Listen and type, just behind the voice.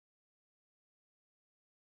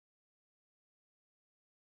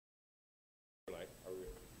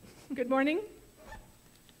Good morning.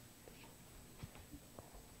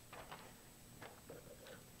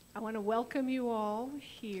 I want to welcome you all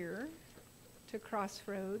here to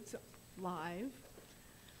Crossroads Live.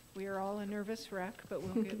 We are all a nervous wreck, but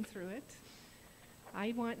we'll get through it.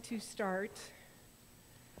 I want to start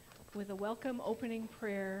with a welcome opening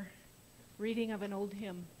prayer, reading of an old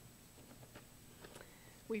hymn.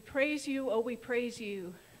 We praise you, oh, we praise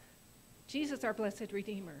you, Jesus, our blessed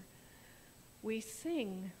Redeemer. We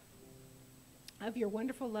sing of your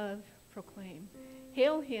wonderful love, proclaim.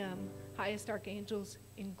 Hail him, highest archangels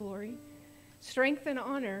in glory. Strength and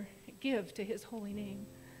honor give to his holy name.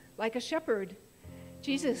 Like a shepherd,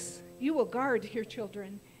 Jesus, you will guard your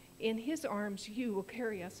children. In his arms you will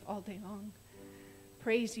carry us all day long.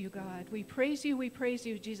 Praise you, God. We praise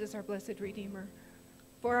you, Jesus, our blessed Redeemer.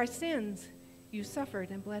 For our sins, you suffered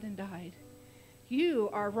and bled and died. You,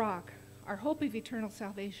 our rock, our hope of eternal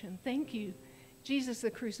salvation. Thank you, Jesus the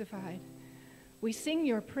crucified. We sing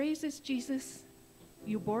your praises, Jesus.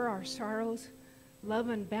 You bore our sorrows, love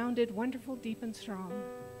unbounded, wonderful, deep, and strong.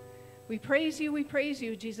 We praise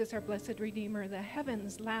you, Jesus, our blessed Redeemer. The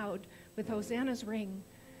heavens loud with Hosanna's ring.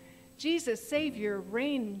 Jesus, Savior,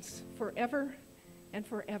 reigns forever and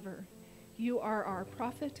forever. You are our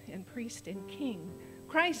prophet and priest and king.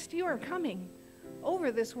 Christ, you are coming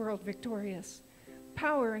over this world victorious.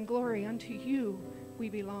 Power and glory unto you we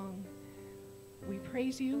belong. We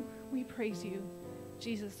praise you,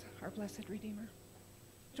 Jesus, our blessed Redeemer.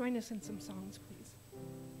 Join us in some songs, please.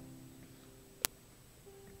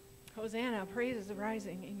 Hosanna, praise is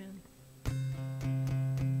rising, amen.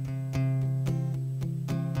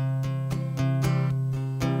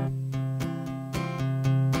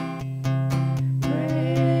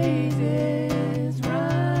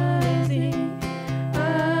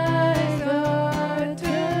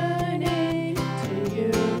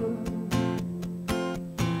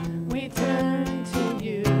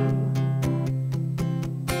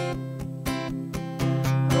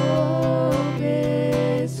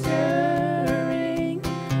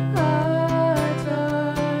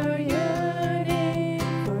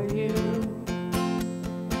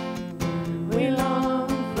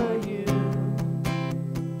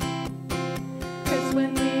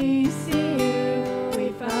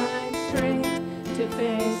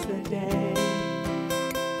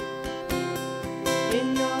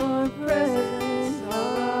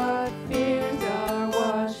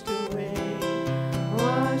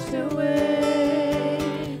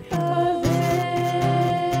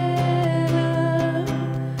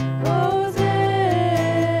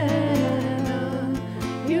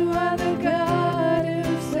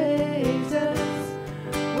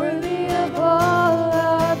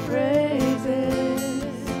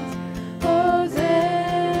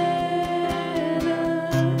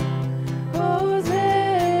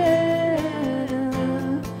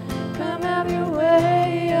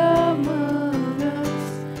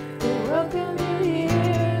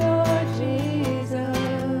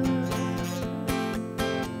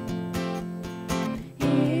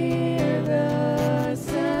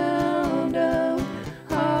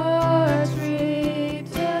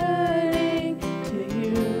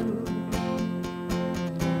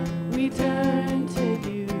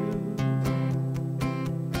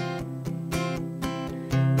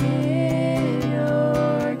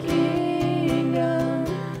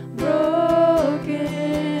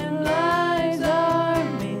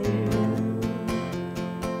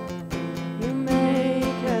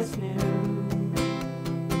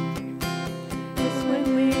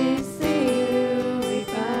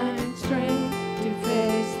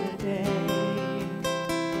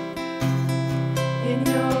 In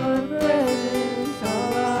your presence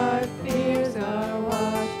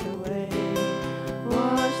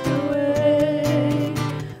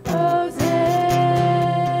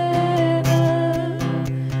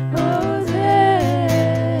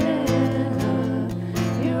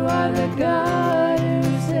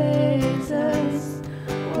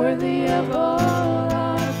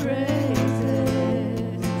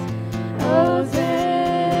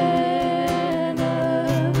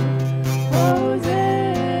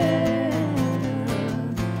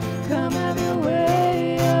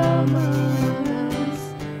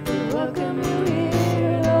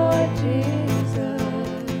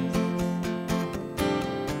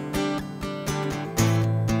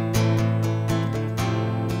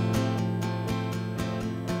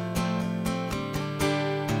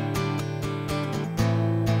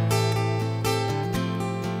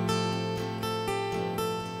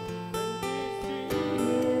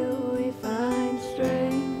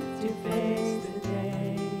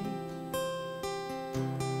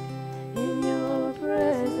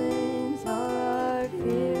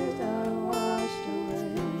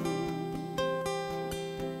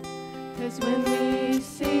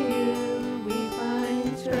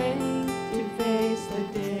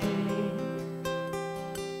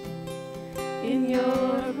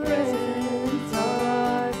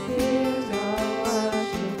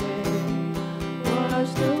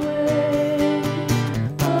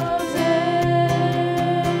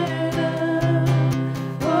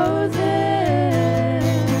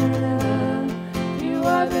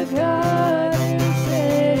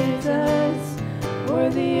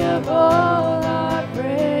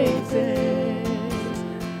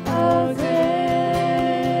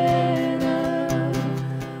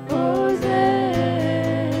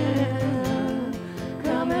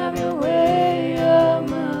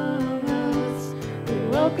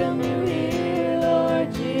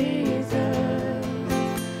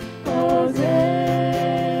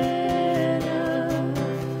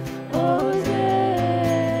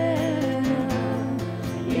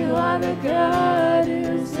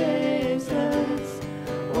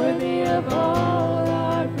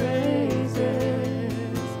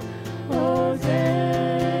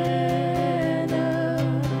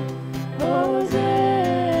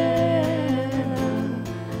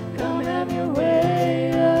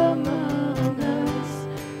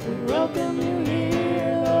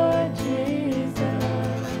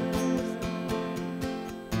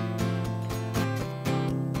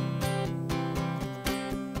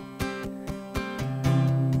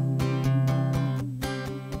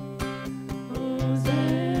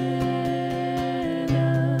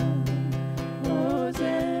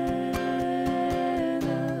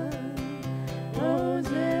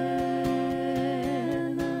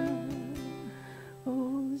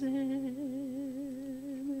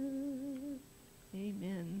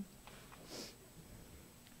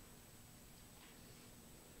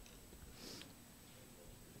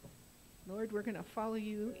Lord, we're going to follow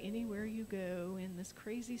you anywhere you go in this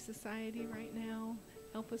crazy society right now.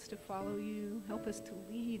 Help us to follow you. Help us to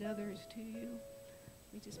lead others to you.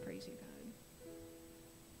 We just praise you, God.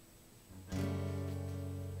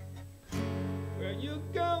 Where you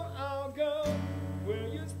go, I'll go. Where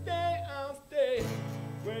you stay, I'll stay.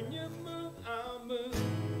 When you move, I'll move.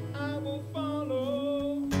 I will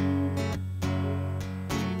follow.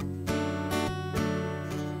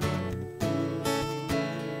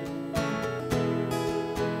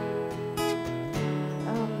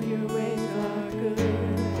 All your ways are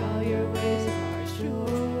good. All your ways are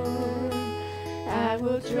sure. I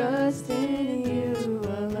will trust in you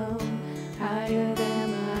alone. Higher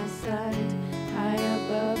than my sight, high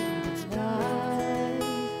above my life.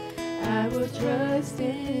 I will trust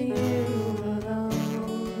in you alone.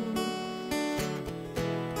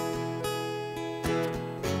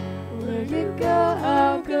 Where you go,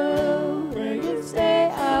 I'll go. Where you stay,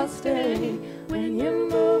 I'll stay. When you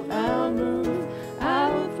move, I'll move. I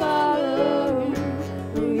will follow you.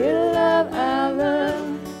 Who you love, I'll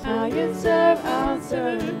love. How you serve, I'll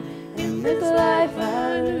serve. In this life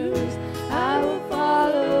I lose, I will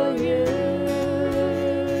follow you.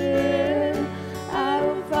 I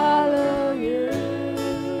will follow you.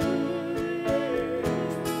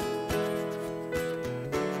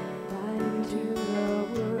 Light into the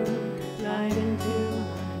world, light into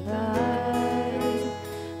my life.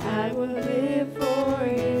 I will live for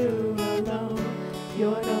you alone.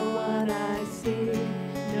 You're the one I see,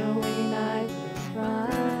 knowing I will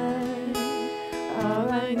find. All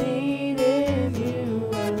I need is you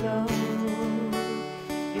alone,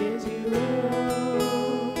 is you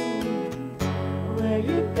alone. Where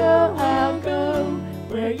you go, I'll go.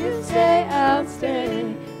 Where you stay, I'll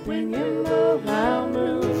stay. When you move, I'll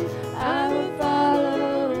move. I will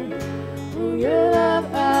follow. Who you love,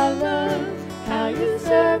 I'll love. How you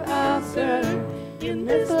serve, I'll serve. In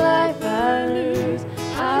this life I lose,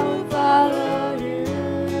 I will follow you.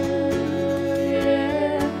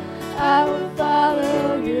 Yeah, I will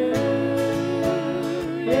follow you.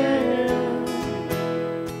 Yeah.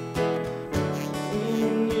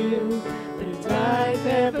 In you, there's life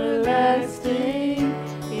everlasting.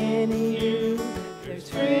 In you, there's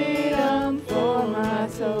freedom for my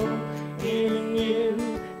soul. In you,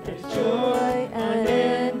 there's joy,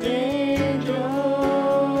 unending joy.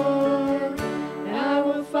 I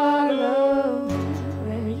will follow.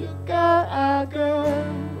 Where you go, I'll go.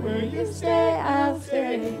 Where you stay, I'll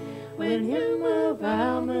stay. When you move,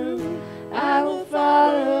 I'll move. I will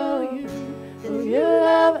follow you. Who you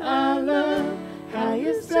love, I'll love. How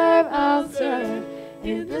you serve, I'll serve.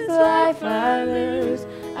 In this life I lose,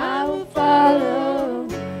 I will follow.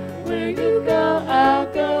 Where you go, I'll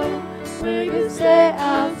go. Where you stay,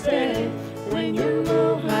 I'll stay. When you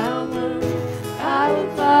move, I'll move. I will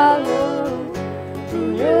follow.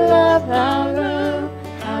 Who you love, I'll love.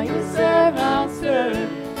 How you serve, I'll serve.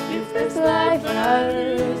 If this life I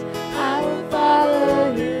lose, I will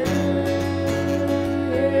follow you.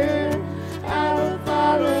 Yeah, I will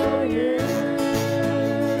follow you.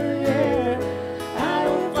 Yeah, I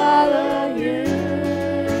will follow you.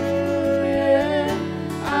 Yeah,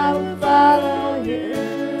 I will follow you.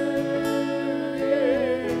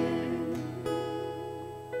 Yeah.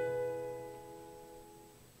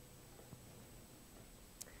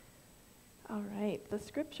 All right, the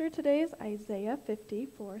scripture today is Isaiah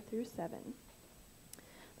 54 through 7.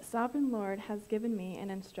 The sovereign Lord has given me an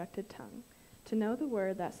instructed tongue, to know the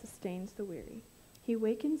word that sustains the weary. He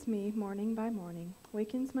wakens me morning by morning,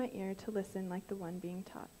 wakens my ear to listen like the one being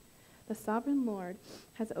taught. The sovereign Lord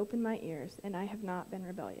has opened my ears, and I have not been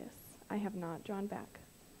rebellious. I have not drawn back.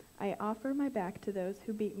 I offer my back to those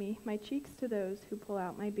who beat me, my cheeks to those who pull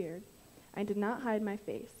out my beard. I did not hide my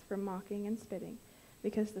face from mocking and spitting,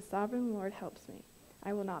 because the sovereign Lord helps me.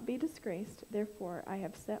 I will not be disgraced, therefore I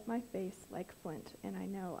have set my face like flint, and I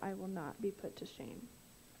know I will not be put to shame.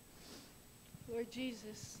 Lord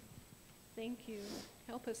Jesus, thank you.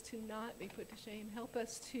 Help us to not be put to shame. Help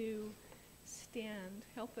us to stand.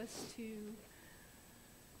 Help us to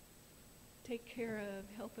take care of.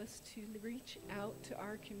 Help us to reach out to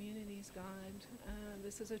our communities, God.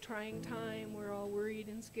 This is a trying time. We're all worried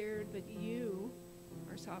and scared, but you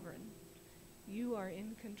are sovereign. You are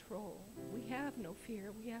in control. We have no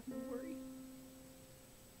fear. We have no worry.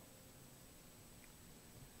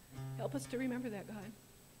 Help us to remember that, God.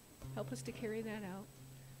 Help us to carry that out.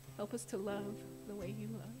 Help us to love the way you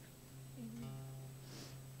love. Amen.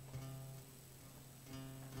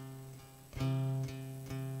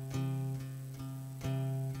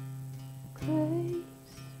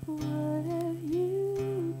 Grace, what have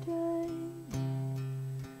you done?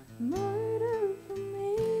 Murder for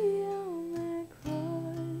me, oh man.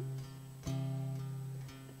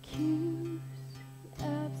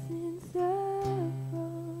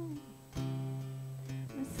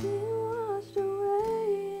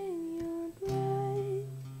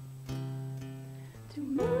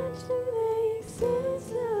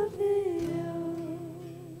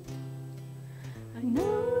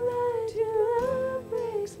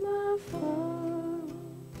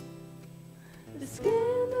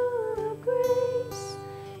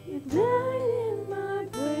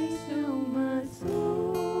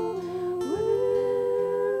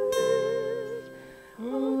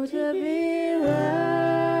 Oh, to be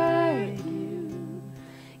like you.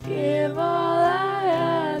 Give all I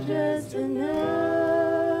have just to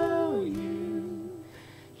know you.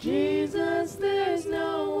 Jesus, there's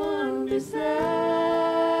no one beside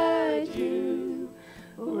you.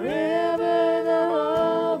 Forever the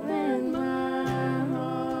hope in my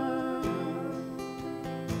heart.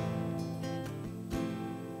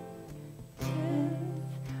 Death,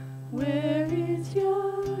 where is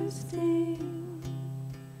your sting?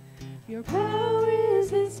 Your power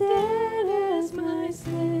is as dead as my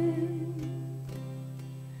sin.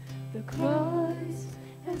 The cross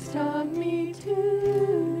has taught me to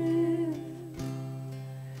live,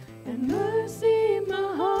 and mercy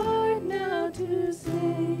my heart now to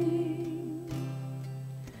sing.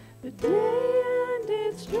 The day and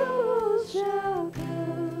its troubles shall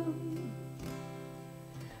come.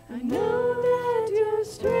 I know that your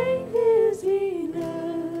strength is enough.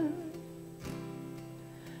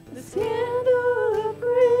 The scandal of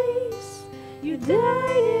grace, you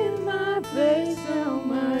died in my place. Now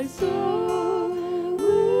my soul will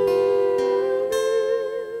live.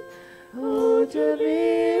 Oh, to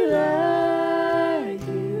be like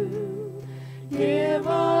you. Give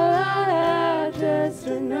all I have just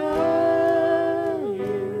to know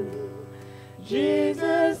you.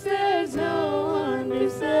 Jesus, there's no one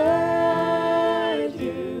beside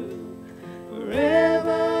you.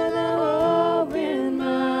 Forever the hope in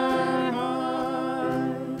my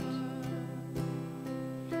heart.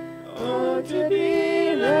 Oh, to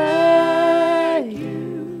be like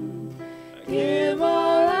you. Give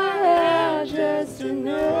all I have just to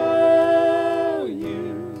know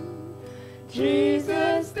you.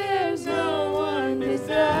 Jesus, there's no one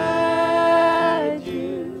beside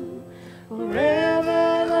you.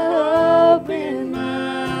 Forever the hope in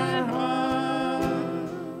my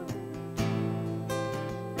heart.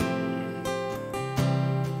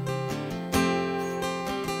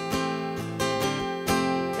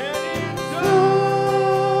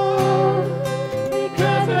 Oh,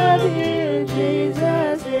 because of you,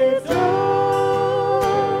 Jesus, it's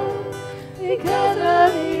all. Because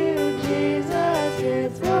of you, Jesus,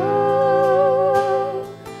 it's all.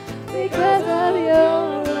 Because of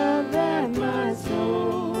your love that my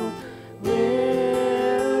soul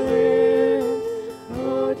will live.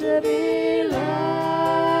 Oh, to be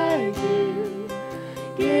like you.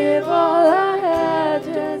 Give all I have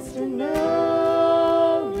just to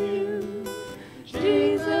know you.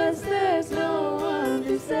 Jesus, there's no one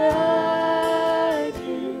beside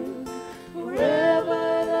you.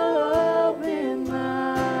 Forever the hope in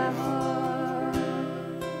my heart.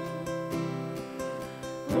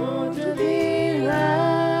 Oh, to be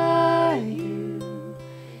like you.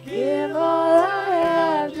 Give all I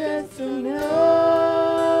have just to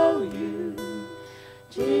know you.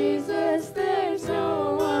 Jesus, there's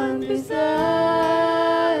no one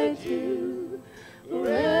beside you.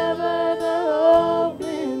 Forever the hope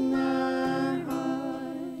in my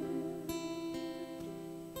heart.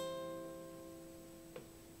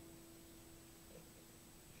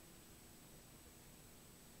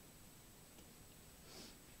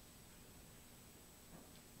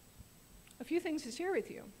 A few things to share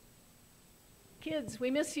with you. Kids,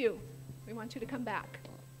 we miss you. We want you to come back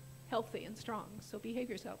healthy and strong, so behave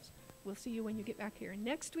yourselves. We'll see you when you get back here.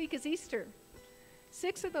 Next week is Easter.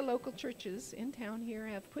 6 of the local churches in town here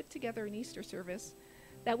have put together an Easter service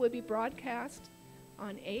that would be broadcast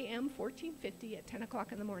on AM 1450 at 10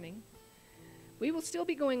 o'clock in the morning. We will still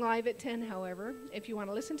be going live at 10, however. If you want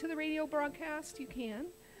to listen to the radio broadcast, you can,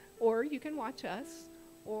 or you can watch us,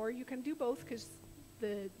 or you can do both because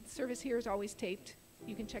the service here is always taped.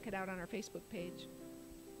 You can check it out on our Facebook page.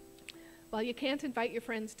 While you can't invite your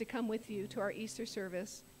friends to come with you to our Easter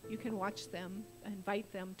service, you can watch them, invite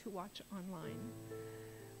them to watch online.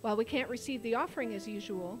 While we can't receive the offering as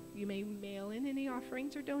usual, you may mail in any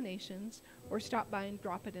offerings or donations, or stop by and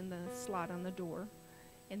drop it in the slot on the door.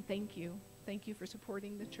 And thank you. Thank you for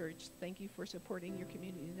supporting the church. Thank you for supporting your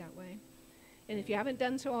community that way. And if you haven't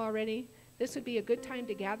done so already, this would be a good time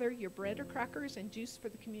to gather your bread or crackers and juice for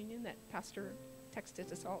the communion that Pastor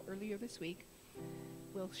texted us all earlier this week.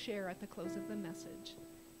 We'll share at the close of the message.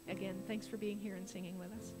 Again, thanks for being here and singing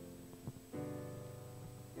with us.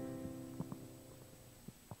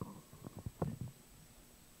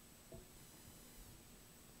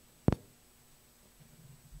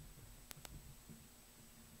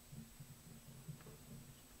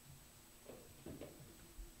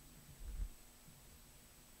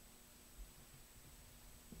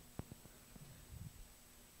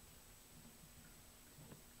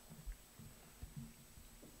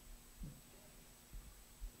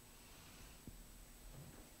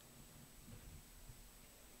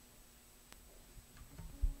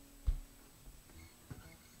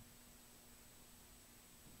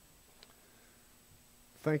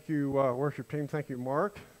 Thank you, worship team. Thank you,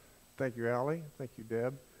 Mark. Thank you, Allie. Thank you,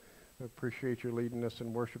 Deb. I appreciate you leading us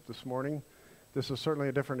in worship this morning. This is certainly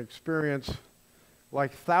a different experience,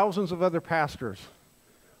 like thousands of other pastors,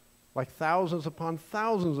 like thousands upon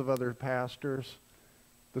thousands of other pastors.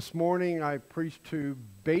 This morning I preached to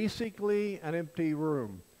basically an empty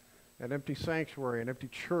room, an empty sanctuary, an empty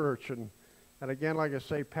church. And again, like I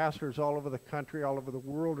say, pastors all over the country, all over the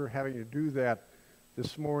world are having to do that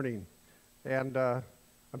this morning. And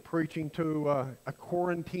I'm preaching to a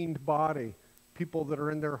quarantined body, people that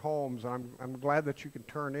are in their homes. I'm glad that you can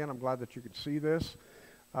turn in. I'm glad that you can see this.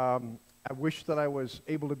 I wish that I was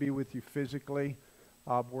able to be with you physically.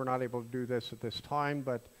 We're not able to do this at this time,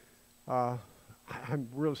 but I'm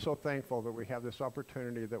really so thankful that we have this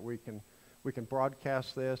opportunity that we can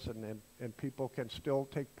broadcast this and people can still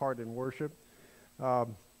take part in worship.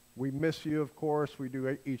 We miss you, of course. We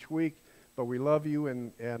do each week, but we love you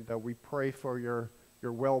and we pray for your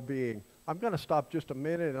well-being. I'm going to stop just a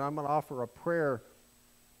minute and I'm going to offer a prayer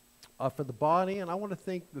for the body. And I want to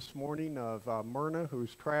think this morning of Myrna,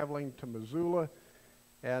 who's traveling to Missoula,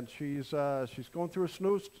 and she's going through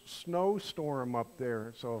a snowstorm up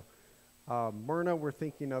there. So Myrna, we're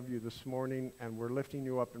thinking of you this morning, and we're lifting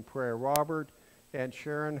you up in prayer. Robert and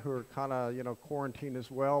Sharon, who are kind of quarantined as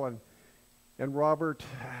well, and Robert,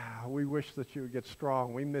 we wish that you would get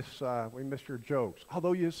strong. We miss your jokes.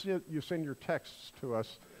 Although you send your texts to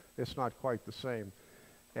us, it's not quite the same.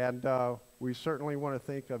 And we certainly want to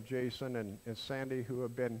think of Jason and Sandy, who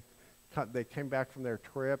have they came back from their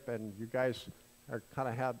trip, and you guys are kind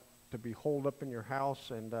of had to be holed up in your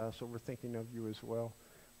house, and so we're thinking of you as well.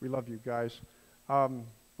 We love you guys.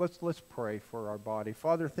 Let's pray for our body.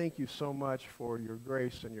 Father, thank you so much for your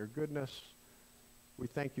grace and your goodness. We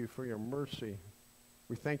thank you for your mercy.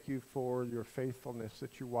 We thank you for your faithfulness,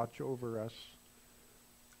 that you watch over us.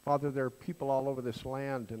 Father, there are people all over this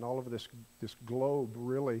land and all over this globe,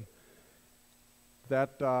 really,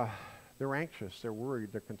 that they're anxious, they're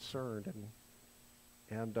worried, they're concerned,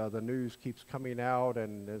 and the news keeps coming out,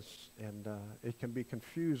 and it can be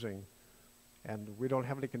confusing, and we don't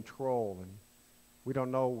have any control, and we don't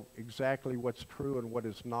know exactly what's true and what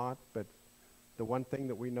is not, but the one thing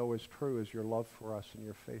that we know is true is your love for us and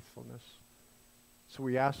your faithfulness. So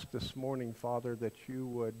we ask this morning, Father, that you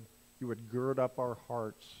would gird up our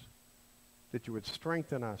hearts, that you would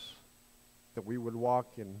strengthen us, that we would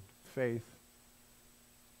walk in faith,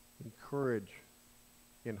 in courage,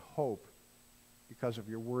 in hope, because of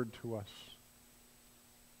your word to us.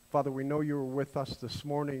 Father, we know you were with us this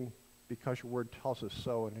morning because your word tells us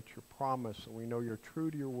so, and it's your promise, and we know you're true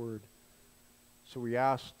to your word. So we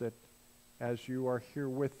ask that as you are here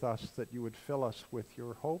with us, that you would fill us with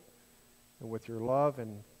your hope and with your love,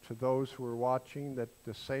 and to those who are watching, that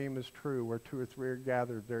the same is true. Where two or three are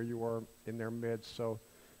gathered, there you are in their midst. So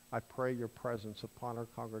I pray your presence upon our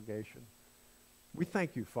congregation. We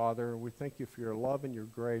thank you, Father. We thank you for your love and your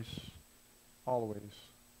grace always.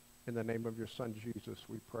 In the name of your Son, Jesus,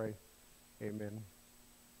 we pray. Amen.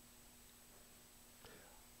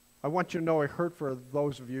 I want you to know I heard for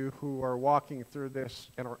those of you who are walking through this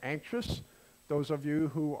and are anxious, those of you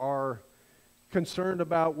who are concerned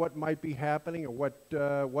about what might be happening and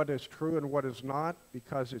what is true and what is not,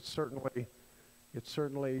 because it's certainly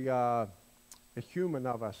a human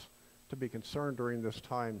of us to be concerned during this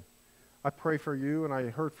time. I pray for you, and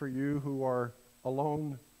I heard for you who are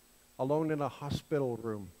alone in a hospital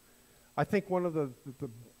room. I think one of the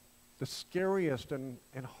scariest and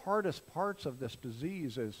hardest parts of this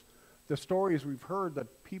disease is the stories we've heard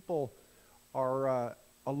that people are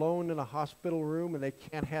alone in a hospital room and they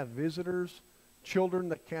can't have visitors, children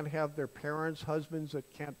that can't have their parents, husbands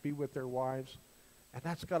that can't be with their wives. And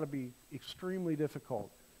that's got to be extremely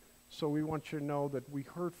difficult. So we want you to know that we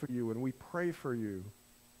heard for you and we pray for you.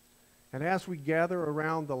 And as we gather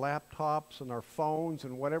around the laptops and our phones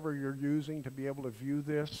and whatever you're using to be able to view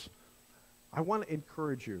this, I want to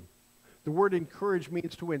encourage you. The word encourage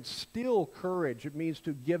means to instill courage. It means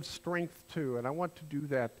to give strength to. And I want to do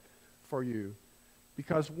that for you.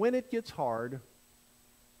 Because when it gets hard,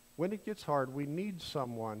 we need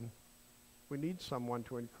someone. We need someone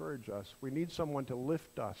to encourage us. We need someone to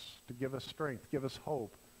lift us, to give us strength, give us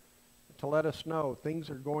hope, to let us know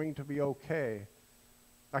things are going to be okay.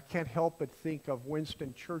 I can't help but think of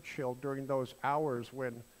Winston Churchill during those hours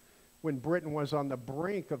when Britain was on the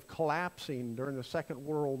brink of collapsing during the Second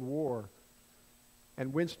World War.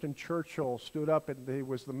 And Winston Churchill stood up and he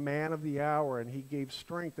was the man of the hour, and he gave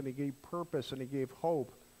strength and he gave purpose and he gave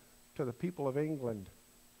hope to the people of England.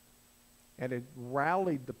 And it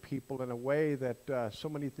rallied the people in a way that so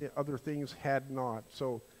many other things had not.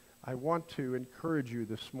 So I want to encourage you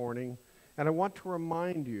this morning And I want to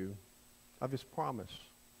remind you of his promise,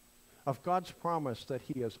 of God's promise that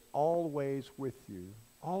he is always with you,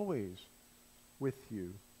 always with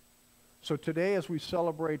you. So today, as we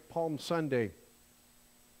celebrate Palm Sunday,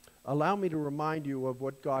 allow me to remind you of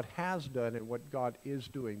what God has done and what God is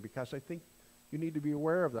doing, because I think you need to be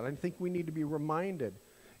aware of that. I think we need to be reminded.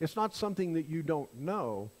 It's not something that you don't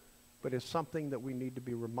know, but it's something that we need to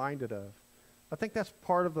be reminded of. I think that's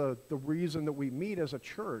part of the reason that we meet as a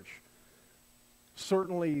church.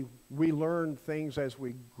 Certainly, we learn things as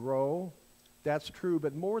we grow. That's true,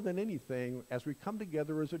 but more than anything, as we come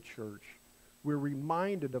together as a church, we're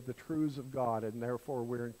reminded of the truths of God, and therefore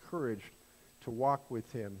we're encouraged to walk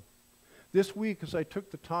with him. This week, as I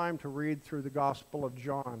took the time to read through the Gospel of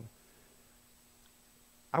John,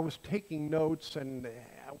 I was taking notes, and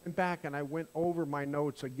I went back and I went over my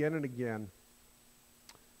notes again and again.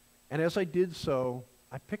 And as I did so,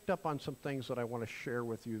 I picked up on some things that I want to share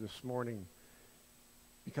with you this morning,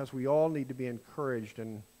 because we all need to be encouraged,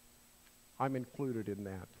 and I'm included in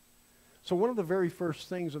that. So one of the very first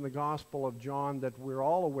things in the Gospel of John that we're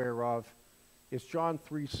all aware of is John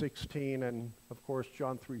 3:16 and, of course,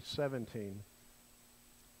 John 3:17,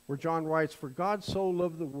 where John writes, "For God so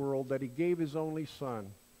loved the world that he gave his only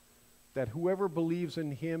Son, that whoever believes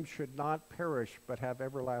in him should not perish but have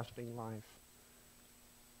everlasting life.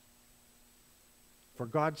 For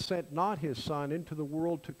God sent not his Son into the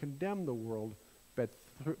world to condemn the world, but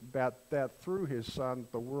that through his Son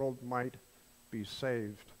the world might be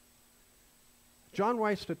saved." John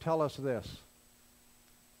writes to tell us this: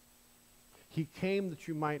 he came that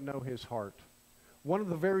you might know his heart. One of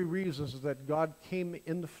the very reasons that God came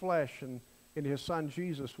in the flesh and in his Son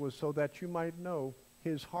Jesus was so that you might know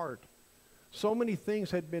his heart. So many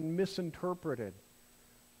things had been misinterpreted.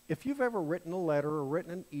 If you've ever written a letter or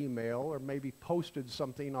written an email or maybe posted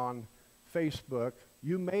something on Facebook,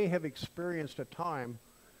 you may have experienced a time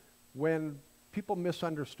when people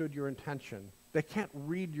misunderstood your intention. They can't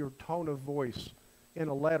read your tone of voice in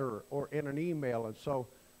a letter or in an email, and so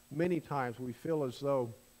many times we feel as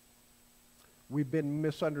though we've been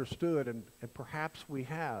misunderstood, and perhaps we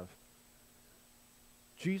have.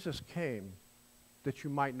 Jesus came that you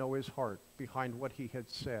might know his heart behind what he had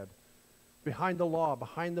said, behind the law,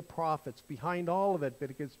 behind the prophets, behind all of it,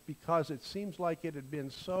 because it seems like it had been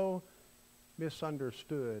so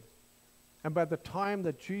misunderstood. And by the time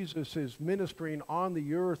that Jesus is ministering on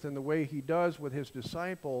the earth in the way he does with his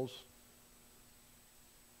disciples,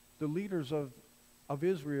 the leaders of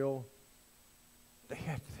Israel, they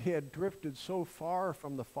had drifted so far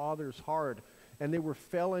from the Father's heart, and they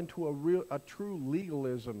fell into a true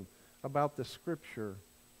legalism about the Scripture.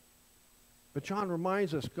 But John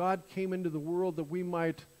reminds us God came into the world that we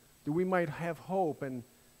might have hope, and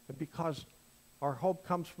because our hope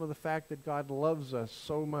comes from the fact that God loves us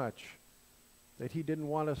so much that he didn't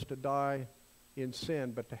want us to die in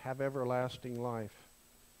sin, but to have everlasting life.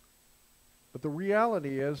 But the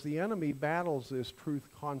reality is the enemy battles this truth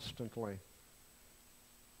constantly.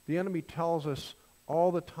 The enemy tells us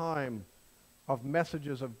all the time of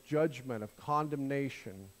messages of judgment, of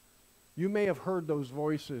condemnation. You may have heard those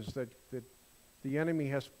voices that the enemy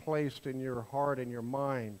has placed in your heart and your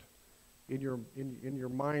mind, in your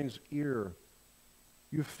mind's ear.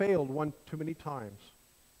 You've failed one too many times.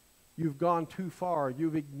 You've gone too far.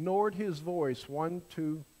 You've ignored his voice one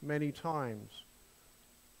too many times.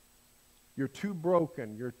 You're too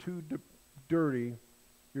broken. You're too dirty.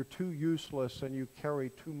 You're too useless, and you carry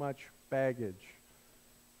too much baggage.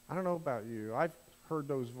 I don't know about you. I've heard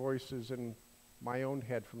those voices in my own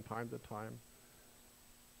head from time to time.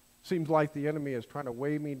 Seems like the enemy is trying to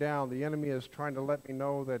weigh me down. The enemy is trying to let me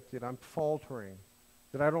know that I'm faltering,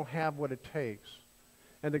 that I don't have what it takes,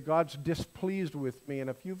 and that God's displeased with me. And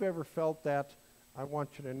if you've ever felt that, I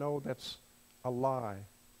want you to know that's a lie.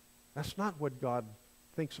 That's not what God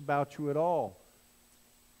thinks about you at all.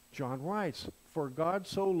 John writes, "For God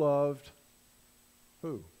so loved,"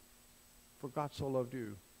 who? For God so loved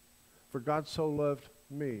you. For God so loved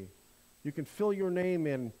me. You can fill your name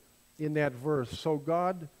in that verse. So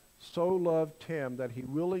God so loved him that he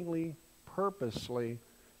willingly, purposely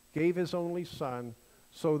gave his only Son,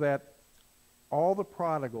 so that all the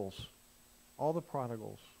prodigals,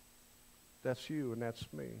 that's you and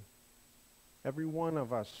that's me. Every one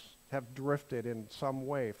of us have drifted in some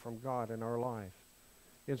way from God in our life.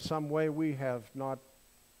 In some way we have not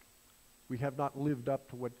lived up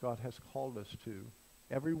to what God has called us to.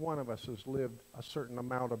 Every one of us has lived a certain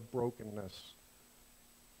amount of brokenness.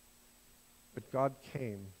 But God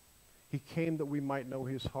came. He came that we might know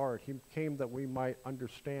his heart. He came that we might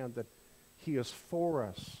understand that he is for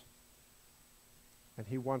us. And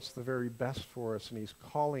he wants the very best for us, and he's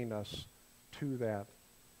calling us to that.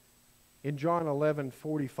 In John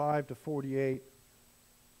 11:45-48,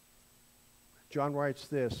 John writes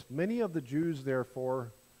this, "Many of the Jews,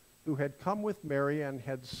 therefore, who had come with Mary and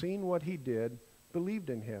had seen what he did, believed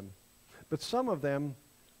in him. But some of them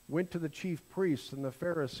went to the chief priests and the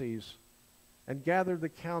Pharisees and gathered the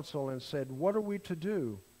council and said, 'What are we to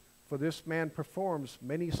do? For this man performs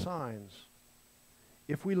many signs.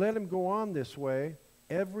 If we let him go on this way,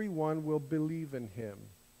 everyone will believe in him.'"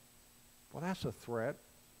 Well, that's a threat.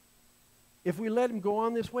 If we let him go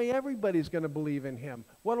on this way, everybody's going to believe in him.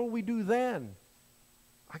 What will we do then?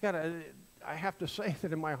 I have to say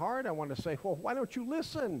that in my heart, I want to say, well, why don't you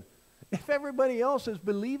listen? If everybody else is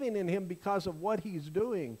believing in him because of what he's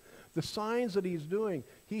doing, the signs that he's doing,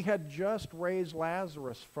 he had just raised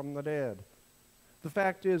Lazarus from the dead. The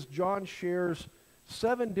fact is, John shares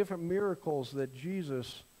 7 different miracles that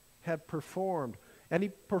Jesus had performed. And he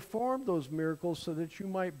performed those miracles so that you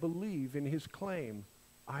might believe in his claim,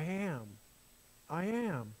 I am. I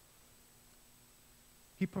am.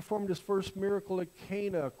 He performed his first miracle at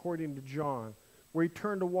Cana, according to John, where he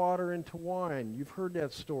turned the water into wine. You've heard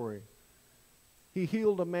that story. He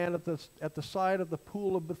healed a man at the side of the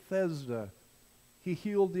pool of Bethesda. He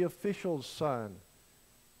healed the official's son.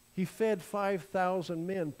 He fed 5,000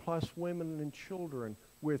 men plus women and children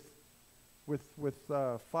with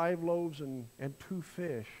 5 loaves and 2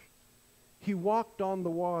 fish. He walked on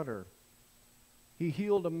the water. He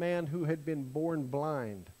healed a man who had been born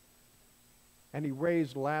blind. And he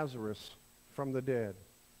raised Lazarus from the dead.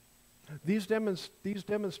 These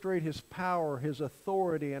demonstrate his power, his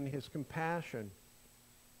authority, and his compassion.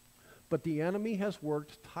 But the enemy has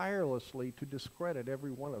worked tirelessly to discredit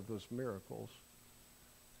every one of those miracles.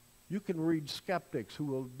 You can read skeptics who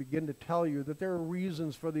will begin to tell you that there are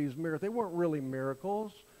reasons for these miracles. They weren't really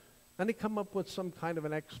miracles. And they come up with some kind of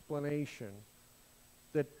an explanation.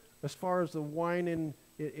 That as far as the wine in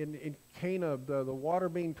Cana, the water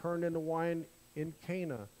being turned into wine in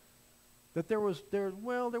Cana, that there was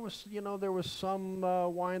some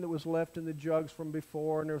wine that was left in the jugs from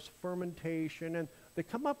before, and there was fermentation, and they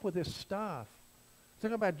come up with this stuff.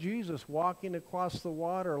 Think about Jesus walking across the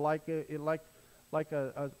water like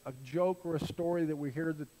a joke or a story that we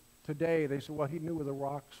hear today. They say, well, he knew where the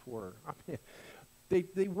rocks were. I mean,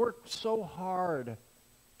 they worked so hard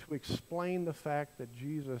to explain the fact that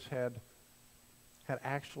Jesus had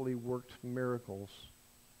actually worked miracles.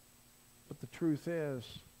 But the truth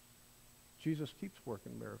is, Jesus keeps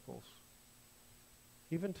working miracles.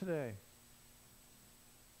 Even today.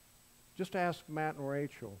 Just ask Matt and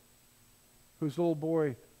Rachel, whose little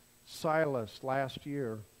boy Silas last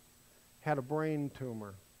year had a brain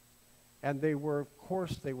tumor. And of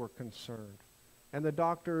course they were concerned. And the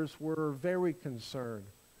doctors were very concerned.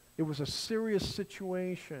 It was a serious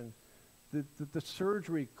situation. The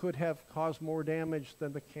surgery could have caused more damage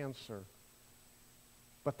than the cancer.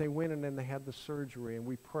 But they went in and they had the surgery, and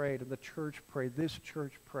we prayed, and the church prayed. This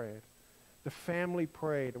church prayed. The family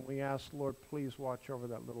prayed, and we asked, Lord, please watch over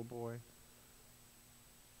that little boy.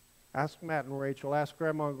 Ask Matt and Rachel. Ask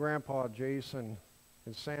Grandma and Grandpa, Jason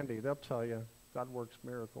and Sandy. They'll tell you God works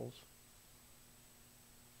miracles.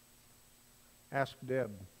 Ask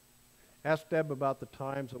Deb. Ask Deb about the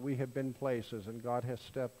times that we have been places and God has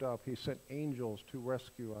stepped up. He sent angels to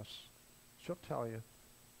rescue us. She'll tell you.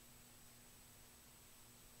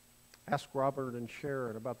 Ask Robert and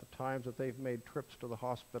Sharon about the times that they've made trips to the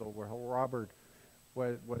hospital where Robert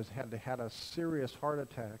had a serious heart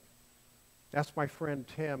attack. Ask my friend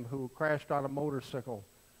Tim, who crashed on a motorcycle,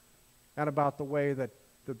 and about the way that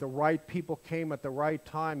the right people came at the right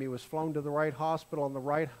time. He was flown to the right hospital, and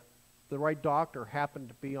the right doctor happened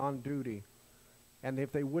to be on duty. And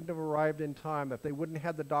if they wouldn't have arrived in time, if they wouldn't have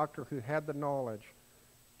had the doctor who had the knowledge,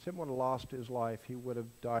 Tim would have lost his life. He would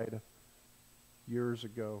have died years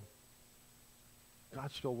ago.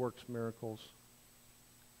 God still works miracles.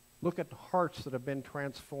 Look at the hearts that have been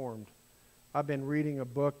transformed. I've been reading a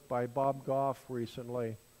book by Bob Goff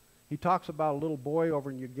recently. He talks about a little boy over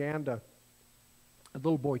in Uganda, a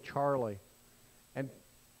little boy Charlie. And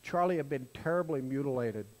Charlie had been terribly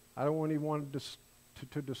mutilated. I don't even want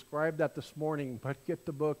to describe that this morning, but get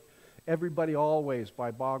the book Everybody Always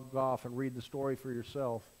by Bob Goff and read the story for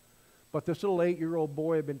yourself. But this little 8-year-old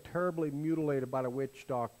boy had been terribly mutilated by the witch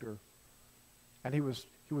doctor. And he was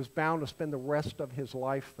bound to spend the rest of his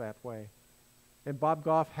life that way. And Bob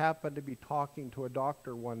Goff happened to be talking to a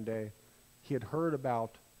doctor one day he had heard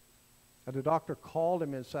about. And the doctor called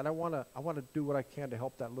him and said, I want to do what I can to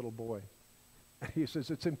help that little boy. And he says,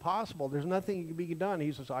 it's impossible. There's nothing can be done.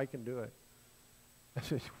 He says, I can do it. I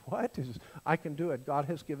said, what? He says, I can do it. God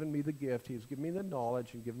has given me the gift. He's given me the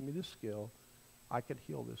knowledge and given me the skill. I could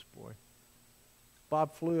heal this boy.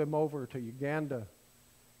 Bob flew him over to Uganda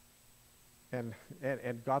and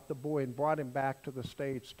got the boy and brought him back to the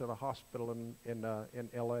States, to the hospital in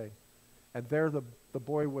L.A. And there the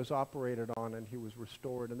boy was operated on and he was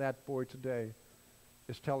restored. And that boy today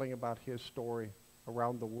is telling about his story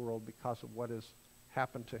around the world because of what has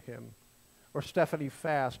happened to him. Or Stephanie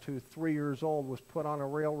Fast, who 3 years old, was put on a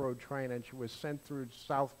railroad train and she was sent through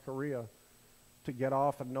South Korea to get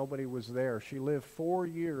off and nobody was there. She lived 4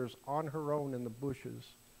 years on her own in the bushes,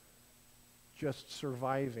 just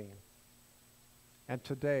surviving. And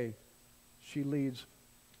today, she leads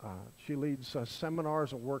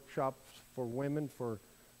seminars and workshops for women, for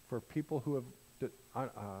people who have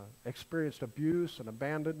experienced abuse and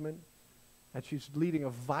abandonment. And she's leading a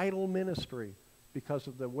vital ministry because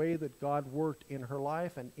of the way that God worked in her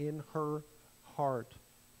life and in her heart.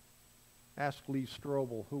 Ask Lee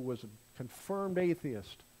Strobel, who was a confirmed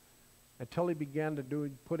atheist until he began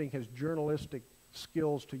putting his journalistic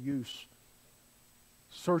skills to use,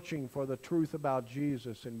 searching for the truth about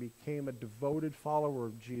Jesus, and became a devoted follower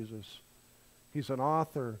of Jesus. He's an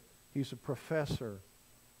author, he's a professor,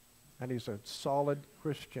 and he's a solid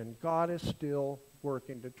Christian. God is still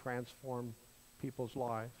working to transform people's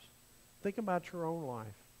lives. Think about your own life.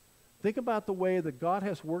 Think about the way that God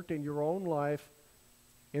has worked in your own life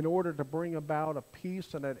in order to bring about a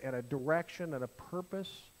peace and a direction and a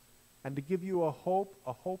purpose, and to give you a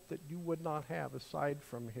hope that you would not have aside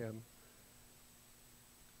from him.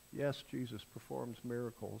 Yes, Jesus performs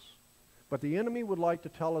miracles, but the enemy would like to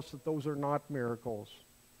tell us that those are not miracles.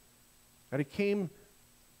 And it came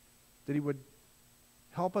that he would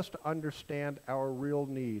help us to understand our real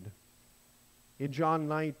need. In John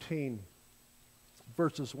 19,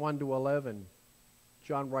 verses 1 to 11,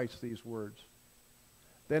 John writes these words.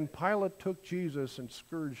 Then Pilate took Jesus and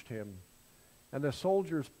scourged him, and the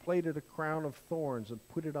soldiers plaited a crown of thorns and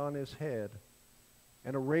put it on his head,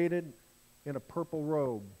 and arrayed it in a purple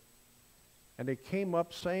robe. And they came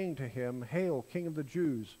up saying to him, Hail, King of the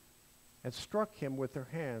Jews, and struck him with their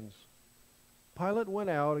hands. Pilate went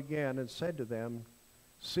out again and said to them,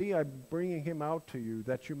 See, I'm bringing him out to you,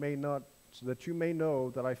 that you may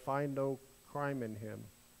know that I find no crime in him.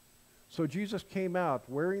 So Jesus came out,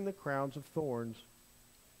 wearing the crowns of thorns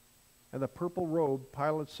and the purple robe.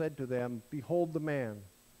 Pilate said to them, Behold the man.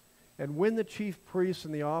 And when the chief priests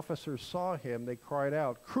and the officers saw him, they cried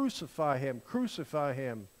out, Crucify him, crucify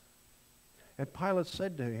him. And Pilate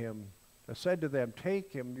said to them,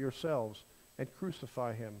 Take him yourselves and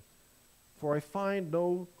crucify him, for I find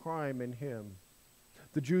no crime in him.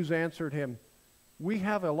 The Jews answered him, We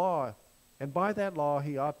have a law, and by that law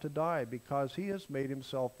he ought to die, because he has made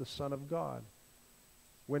himself the Son of God.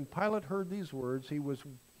 When Pilate heard these words, he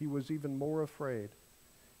was even more afraid.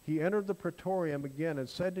 He entered the praetorium again and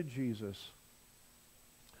said to Jesus,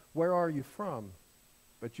 Where are you from?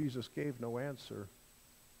 But Jesus gave no answer.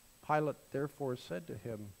 Pilate therefore said to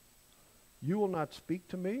him, You will not speak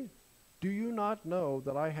to me? Do you not know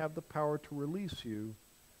that I have the power to release you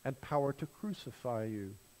and power to crucify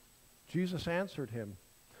you? Jesus answered him,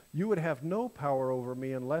 You would have no power over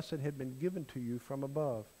me unless it had been given to you from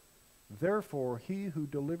above. Therefore, he who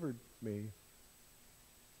delivered me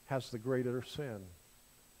has the greater sin.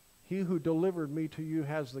 He who delivered me to you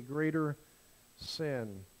has the greater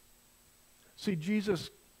sin. See,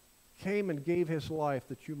 Jesus came and gave his life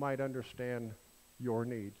that you might understand your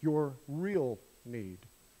need, your real need.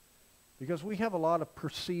 Because we have a lot of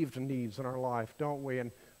perceived needs in our life, don't we?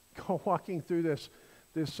 And walking through this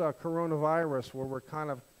coronavirus where we're kind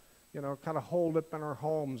of holed up in our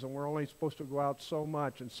homes and we're only supposed to go out so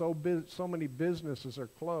much, and so many businesses are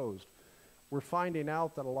closed, we're finding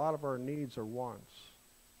out that a lot of our needs are wants.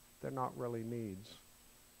 They're not really needs.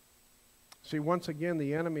 See, once again,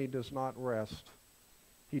 the enemy does not rest.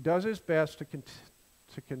 He does his best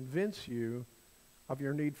to convince you of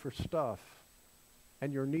your need for stuff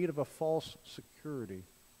and your need of a false security.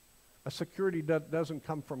 A security that doesn't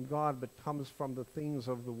come from God, but comes from the things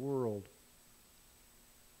of the world.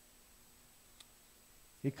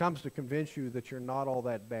 He comes to convince you that you're not all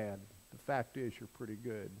that bad. The fact is, you're pretty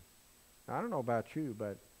good. Now, I don't know about you,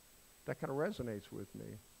 but that kind of resonates with me.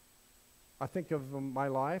 I think of my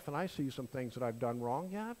life, and I see some things that I've done wrong.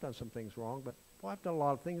 Yeah, I've done some things wrong, but I've done a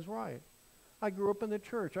lot of things right. I grew up in the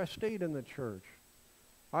church. I stayed in the church.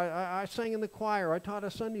 I sang in the choir. I taught a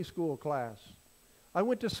Sunday school class. I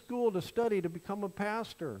went to school to study to become a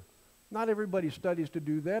pastor. Not everybody studies to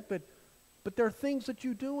do that, but there are things that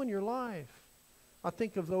you do in your life. I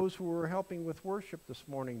think of those who were helping with worship this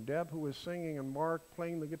morning. Deb, who was singing, and Mark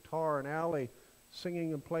playing the guitar, and Allie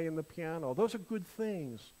singing and playing the piano. Those are good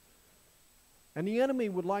things. And the enemy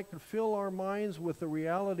would like to fill our minds with the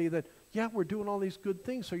reality that, yeah, we're doing all these good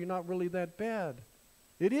things, so you're not really that bad.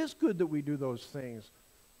 It is good that we do those things.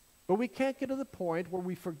 But we can't get to the point where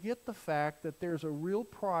we forget the fact that there's a real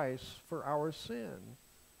price for our sin.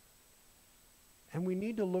 And we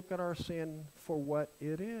need to look at our sin for what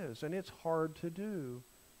it is. And it's hard to do.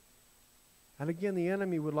 And again, the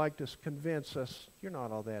enemy would like to convince us, you're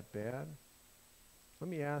not all that bad. Let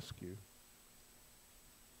me ask you,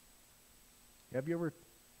 have you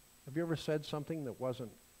ever said something that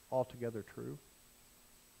wasn't altogether true?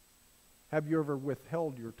 Have you ever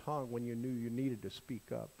withheld your tongue when you knew you needed to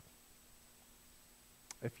speak up?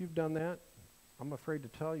 If you've done that, I'm afraid to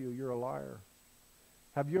tell you, you're a liar.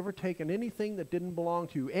 Have you ever taken anything that didn't belong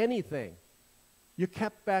to you? Anything. You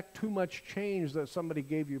kept back too much change that somebody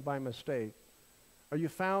gave you by mistake. Or you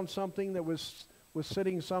found something that was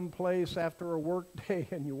sitting someplace after a work day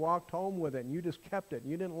and you walked home with it and you just kept it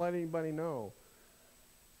and you didn't let anybody know.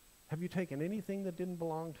 Have you taken anything that didn't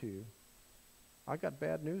belong to you? I got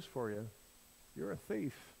bad news for you. You're a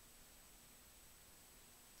thief.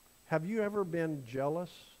 Have you ever been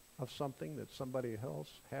jealous of something that somebody else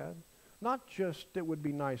had? Not just it would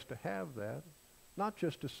be nice to have that. Not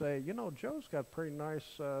just to say, you know, Joe's got a pretty nice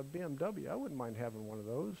BMW. I wouldn't mind having one of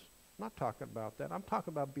those. I'm not talking about that. I'm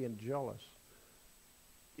talking about being jealous.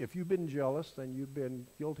 If you've been jealous, then you've been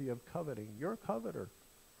guilty of coveting. You're a coveter.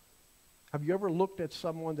 Have you ever looked at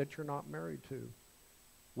someone that you're not married to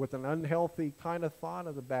with an unhealthy kind of thought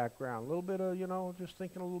in the background? A little bit of, just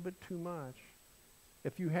thinking a little bit too much.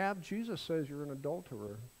 If you have, Jesus says you're an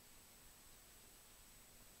adulterer.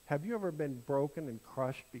 Have you ever been broken and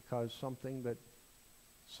crushed because something that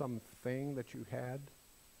you had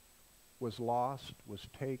was lost, was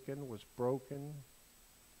taken, was broken,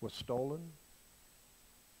 was stolen?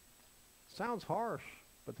 Sounds harsh,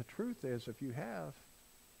 but the truth is, if you have,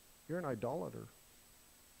 you're an idolater.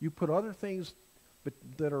 You put other things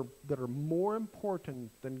that are more important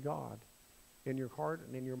than God in your heart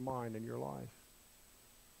and in your mind and your life.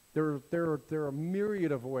 There are a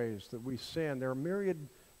myriad of ways that we sin. There are myriad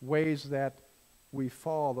ways that we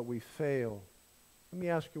fall, that we fail. Let me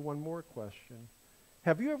ask you one more question.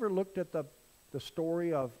 Have you ever looked at the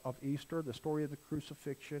story of Easter, the story of the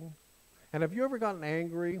crucifixion? And have you ever gotten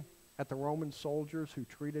angry at the Roman soldiers who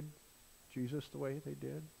treated Jesus the way they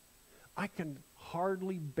did? I can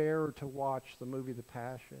hardly bear to watch the movie The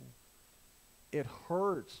Passion. It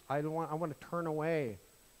hurts. I want to turn away.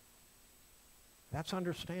 That's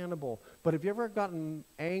understandable. But have you ever gotten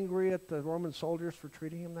angry at the Roman soldiers for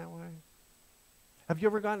treating him that way? Have you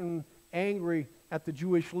ever gotten angry at the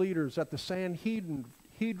Jewish leaders, at the Sanhedrin,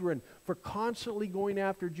 for constantly going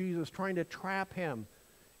after Jesus, trying to trap him,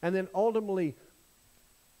 and then ultimately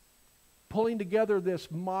pulling together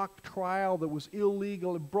this mock trial that was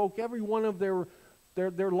illegal and broke every one of their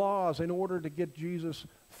laws in order to get Jesus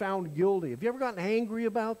found guilty? Have you ever gotten angry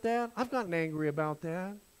about that? I've gotten angry about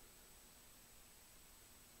that.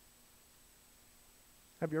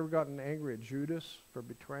 Have you ever gotten angry at Judas for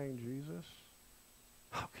betraying Jesus?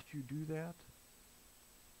 How could you do that?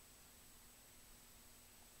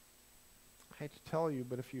 I hate to tell you,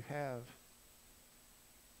 but if you have,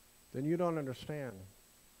 then you don't understand.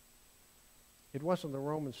 It wasn't the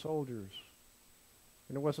Roman soldiers,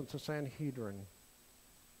 and it wasn't the Sanhedrin,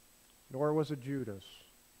 nor was it Judas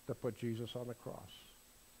that put Jesus on the cross.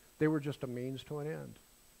 They were just a means to an end.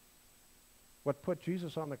 What put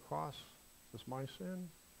Jesus on the cross was my sin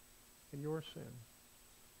and your sin.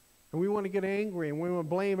 And we want to get angry and we want to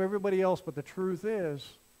blame everybody else, but the truth is,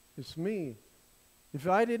 it's me. If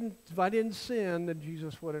I didn't sin, then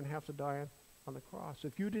Jesus wouldn't have to die on the cross.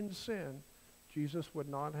 If you didn't sin, Jesus would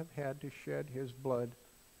not have had to shed his blood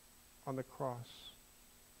on the cross.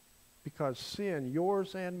 Because sin,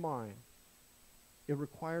 yours and mine, it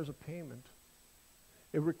requires a payment.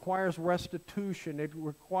 It requires restitution. It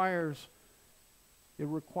requires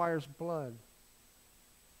blood.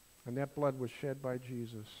 And that blood was shed by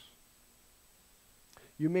Jesus.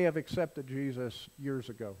 You may have accepted Jesus years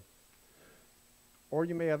ago. Or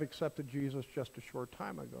you may have accepted Jesus just a short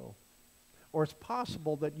time ago. Or it's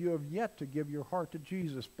possible that you have yet to give your heart to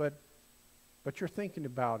Jesus, but you're thinking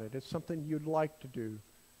about it. It's something you'd like to do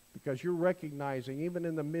because you're recognizing, even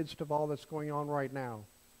in the midst of all that's going on right now,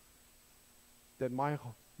 that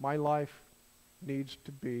my life needs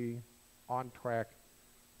to be on track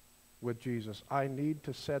with Jesus. I need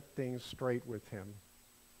to set things straight with him.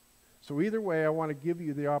 So either way, I want to give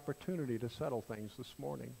you the opportunity to settle things this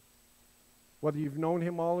morning. Whether you've known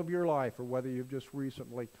him all of your life or whether you've just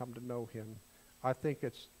recently come to know him, I think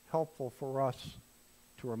it's helpful for us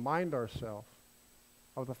to remind ourselves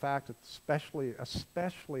of the fact that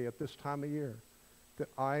especially at this time of year, that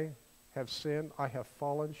I have sinned, I have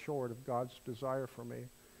fallen short of God's desire for me,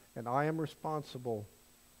 and I am responsible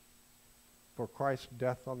for Christ's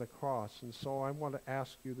death on the cross. And so I want to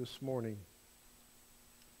ask you this morning,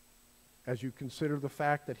 as you consider the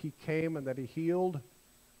fact that he came and that he healed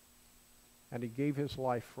and he gave his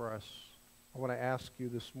life for us, I want to ask you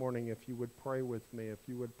this morning if you would pray with me, if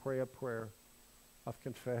you would pray a prayer of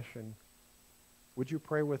confession. Would you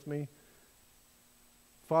pray with me?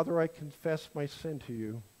 Father, I confess my sin to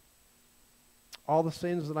you. All the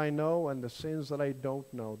sins that I know and the sins that I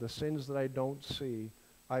don't know, the sins that I don't see,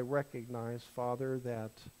 I recognize, Father,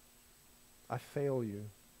 that I fail you.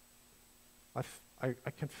 I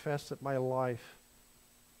confess that my life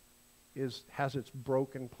has its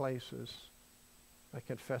broken places. I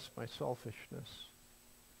confess my selfishness.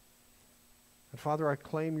 And Father, I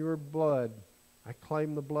claim your blood. I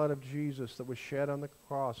claim the blood of Jesus that was shed on the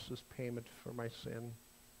cross as payment for my sin.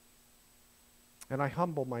 And I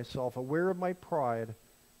humble myself, aware of my pride,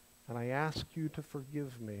 and I ask you to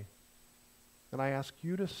forgive me. And I ask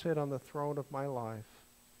you to sit on the throne of my life.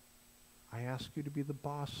 I ask you to be the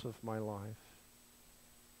boss of my life.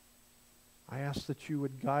 I ask that you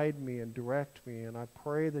would guide me and direct me, and I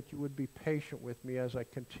pray that you would be patient with me as I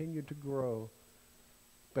continue to grow.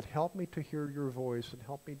 But help me to hear your voice and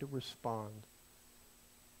help me to respond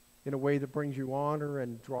in a way that brings you honor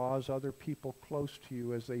and draws other people close to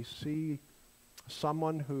you as they see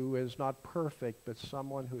someone who is not perfect, but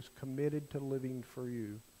someone who's committed to living for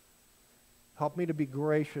you. Help me to be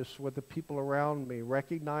gracious with the people around me,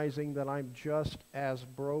 recognizing that I'm just as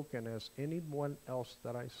broken as anyone else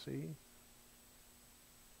that I see.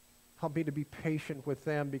 Help me to be patient with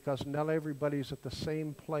them because not everybody's at the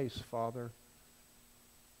same place, Father.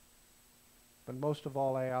 But most of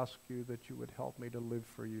all, I ask you that you would help me to live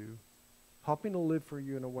for you. Help me to live for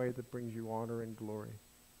you in a way that brings you honor and glory.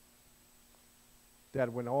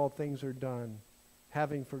 That when all things are done,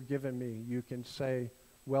 having forgiven me, you can say,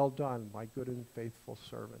 "Well done, my good and faithful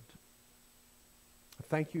servant."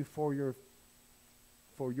 Thank you for your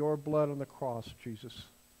blood on the cross, Jesus.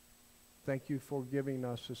 Thank you for giving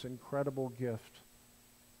us this incredible gift.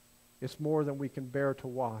 It's more than we can bear to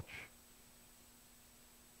watch.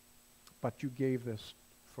 But you gave this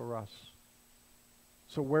for us.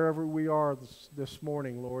 So wherever we are this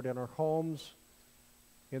morning, Lord, in our homes,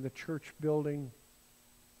 in the church building,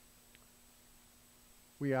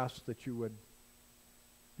 we ask that you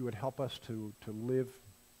would help us to live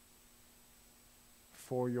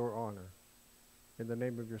for your honor. In the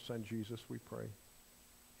name of your Son, Jesus, we pray.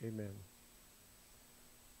 Amen.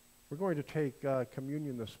 We're going to take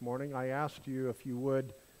communion this morning. I asked you if you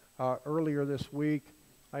would, earlier this week,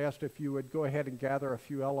 I asked if you would go ahead and gather a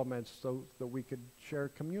few elements so that we could share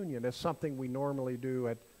communion. It's something we normally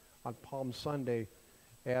do on Palm Sunday.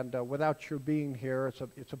 And without your being here,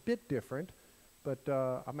 it's a bit different. But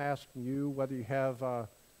I'm asking you whether you have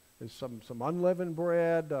some unleavened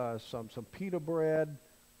bread, some pita bread,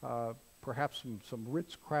 perhaps some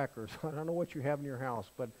Ritz crackers. I don't know what you have in your house,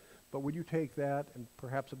 but would you take that and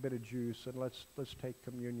perhaps a bit of juice, and let's take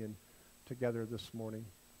communion together this morning.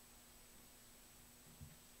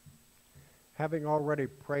 Having already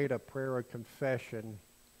prayed a prayer of confession,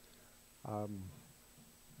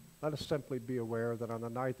 let us simply be aware that on the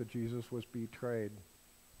night that Jesus was betrayed,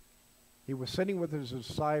 he was sitting with his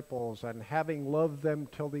disciples, and having loved them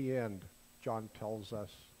till the end, John tells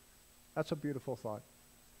us. That's a beautiful thought,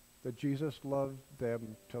 that Jesus loved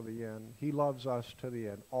them till the end. He loves us to the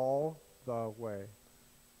end, all the way.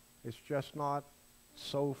 It's just not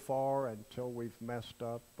so far until we've messed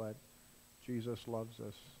up, but Jesus loves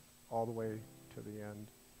us all the way to the end.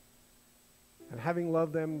 And having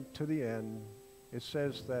loved them to the end, it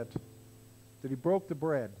says that he broke the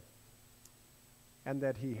bread and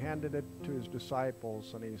that he handed it to his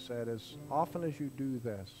disciples, and he said, "As often as you do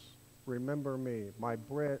this, remember me. My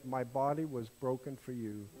body was broken for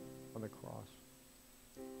you on the cross."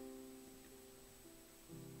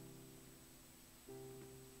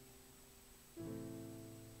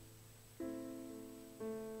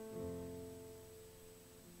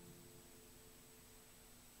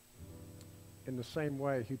 In the same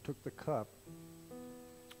way, he took the cup,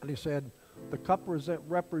 and he said, "The cup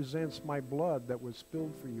represents my blood that was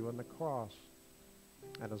spilled for you on the cross.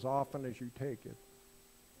 And as often as you take it,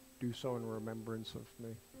 do so in remembrance of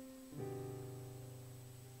me."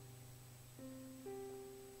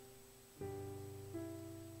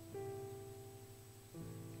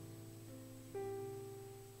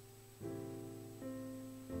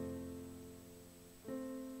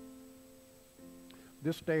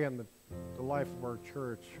 This day in the life of our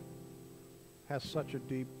church has such a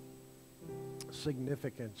deep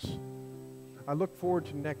significance. I look forward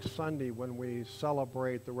to next Sunday when we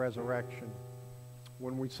celebrate the resurrection,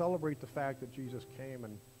 when we celebrate the fact that Jesus came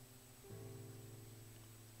and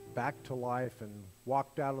back to life and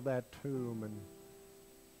walked out of that tomb and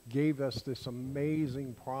gave us this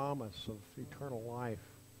amazing promise of eternal life.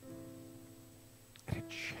 And it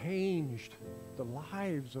changed the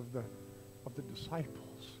lives of the disciples.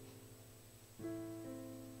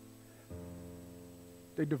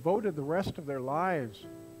 They devoted the rest of their lives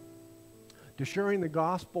to sharing the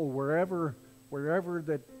gospel wherever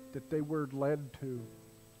that they were led to.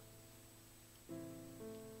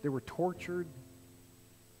 They were tortured.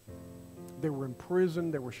 They were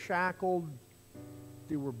imprisoned. They were shackled.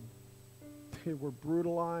 They were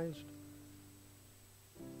brutalized.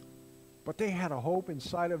 But they had a hope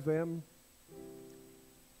inside of them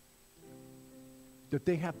that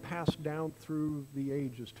they have passed down through the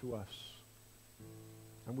ages to us.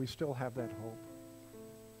 And we still have that hope.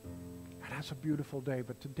 And that's a beautiful day.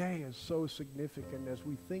 But today is so significant as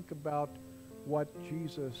we think about what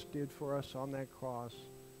Jesus did for us on that cross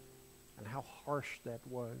and how harsh that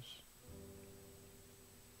was.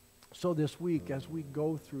 So this week, as we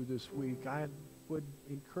go through this week, I would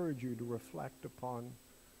encourage you to reflect upon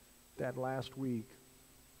that last week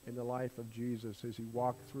in the life of Jesus as he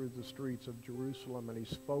walked through the streets of Jerusalem and he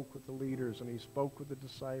spoke with the leaders and he spoke with the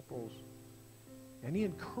disciples. And he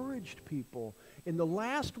encouraged people. In the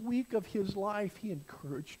last week of his life, he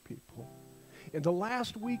encouraged people. In the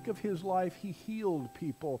last week of his life, he healed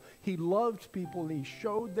people. He loved people and he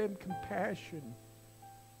showed them compassion.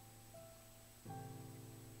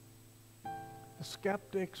 The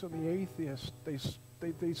skeptics and the atheists,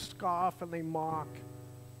 they scoff and they mock.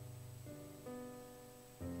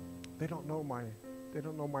 They don't know my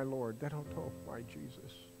Lord. They don't know my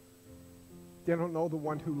Jesus. They don't know the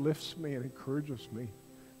one who lifts me and encourages me.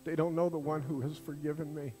 They don't know the one who has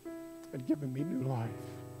forgiven me and given me new life.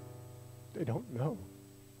 They don't know.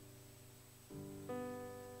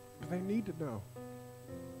 But they need to know.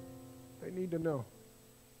 They need to know.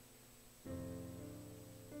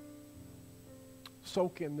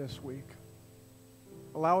 Soak in this week.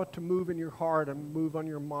 Allow it to move in your heart and move on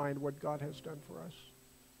your mind what God has done for us.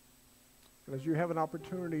 And as you have an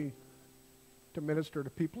opportunity to minister to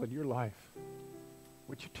people in your life,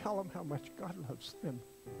 would you tell them how much God loves them?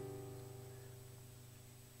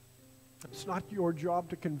 It's not your job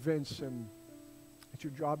to convince them. It's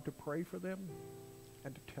your job to pray for them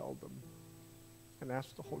and to tell them and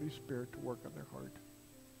ask the Holy Spirit to work on their heart.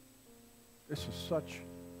 This is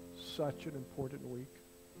such an important week.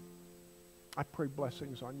 I pray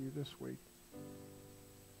blessings on you this week.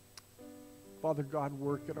 Father God,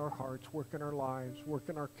 work in our hearts, work in our lives, work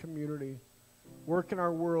in our community, work in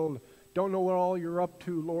our world. Don't know what all you're up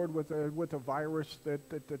to, Lord, with a virus that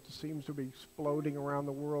seems to be exploding around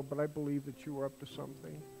the world, but I believe that you are up to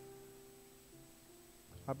something.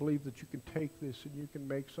 I believe that you can take this and you can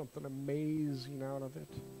make something amazing out of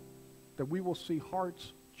it. That we will see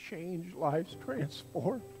hearts change, lives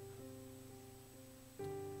transformed.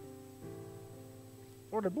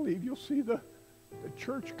 Lord, I believe you'll see the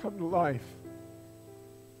church come to life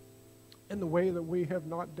in the way that we have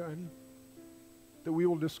not done. That we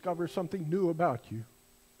will discover something new about you.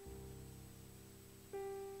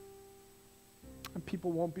 And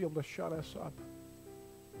people won't be able to shut us up.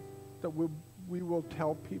 That we will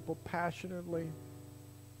tell people passionately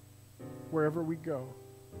wherever we go,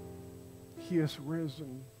 he is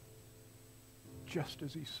risen just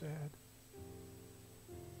as he said.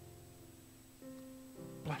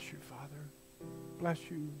 Bless you, Father.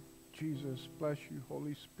 Bless you, Jesus. Bless you,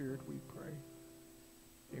 Holy Spirit, we pray.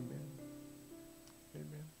 Amen.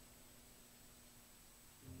 Amen.